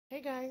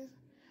Hey guys,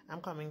 I'm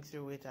coming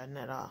through with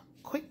another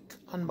quick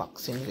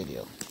unboxing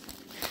video.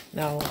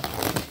 Now,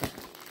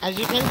 as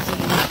you can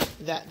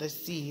see that the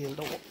seal,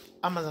 the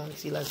Amazon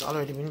seal has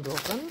already been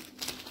broken.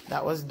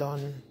 That was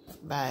done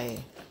by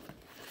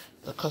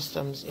the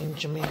customs in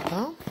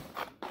Jamaica.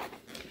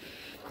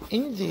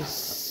 In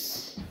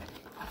this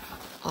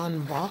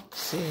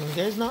unboxing,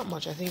 there's not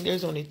much. I think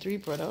there's only 3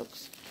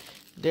 products.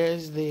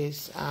 There's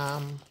this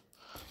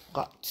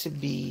got to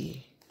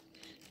be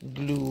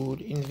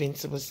glued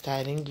invincible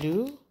styling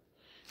glue,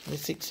 the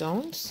 6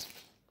 ounce.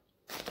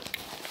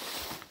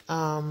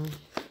 What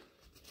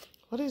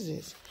is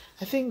this?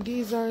 I think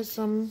these are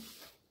some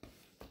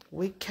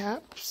wig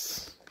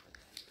caps.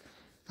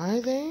 Are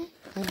they?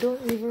 I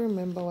don't even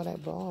remember what I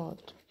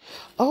bought.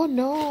 Oh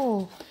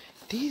no,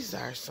 these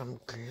are some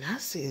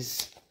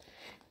glasses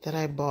that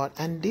I bought,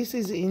 and this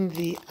is in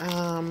the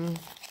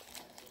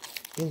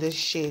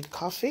shade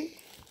coffee.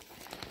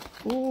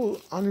 Ooh,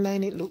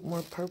 online it looked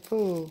more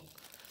purple,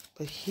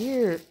 but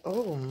here,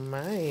 oh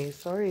my,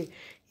 sorry,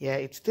 yeah,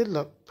 it still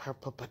looked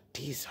purple, but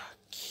these are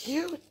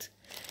cute,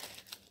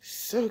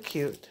 so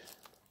cute.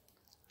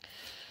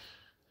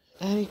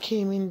 And it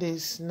came in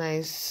this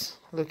nice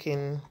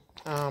looking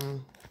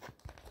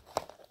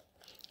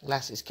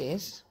glasses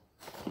case.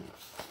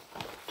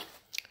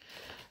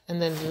 And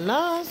then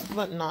last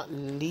but not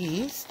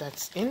least,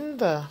 that's in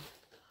the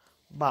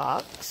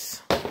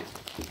box,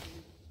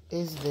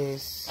 is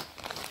this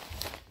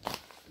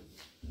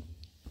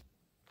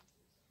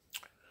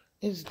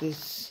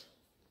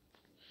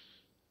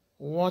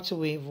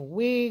Waterwave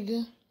wig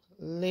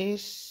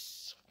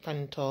lace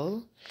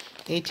frontal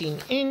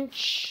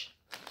 18-inch.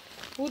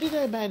 Who did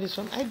I buy this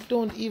from? I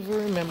don't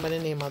even remember the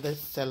name of the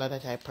seller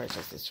that I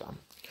purchased this from.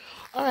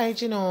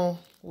 Alright, you know,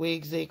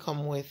 wigs, they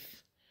come with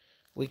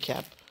wig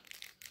cap.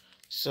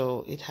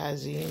 So it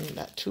has in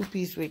that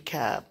 2-piece wig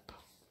cap.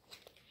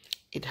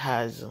 It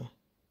has,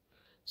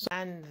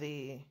 and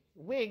the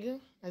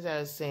wig, as I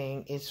was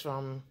saying, is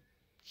from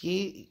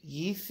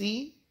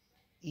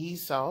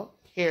Esau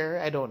here,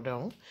 I don't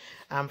know,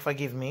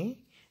 forgive me.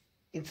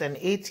 It's an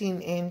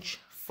 18-inch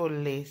full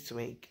lace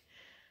wig.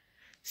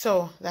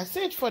 So that's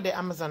it for the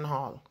Amazon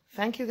haul.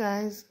 Thank you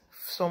guys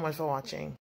so much for watching.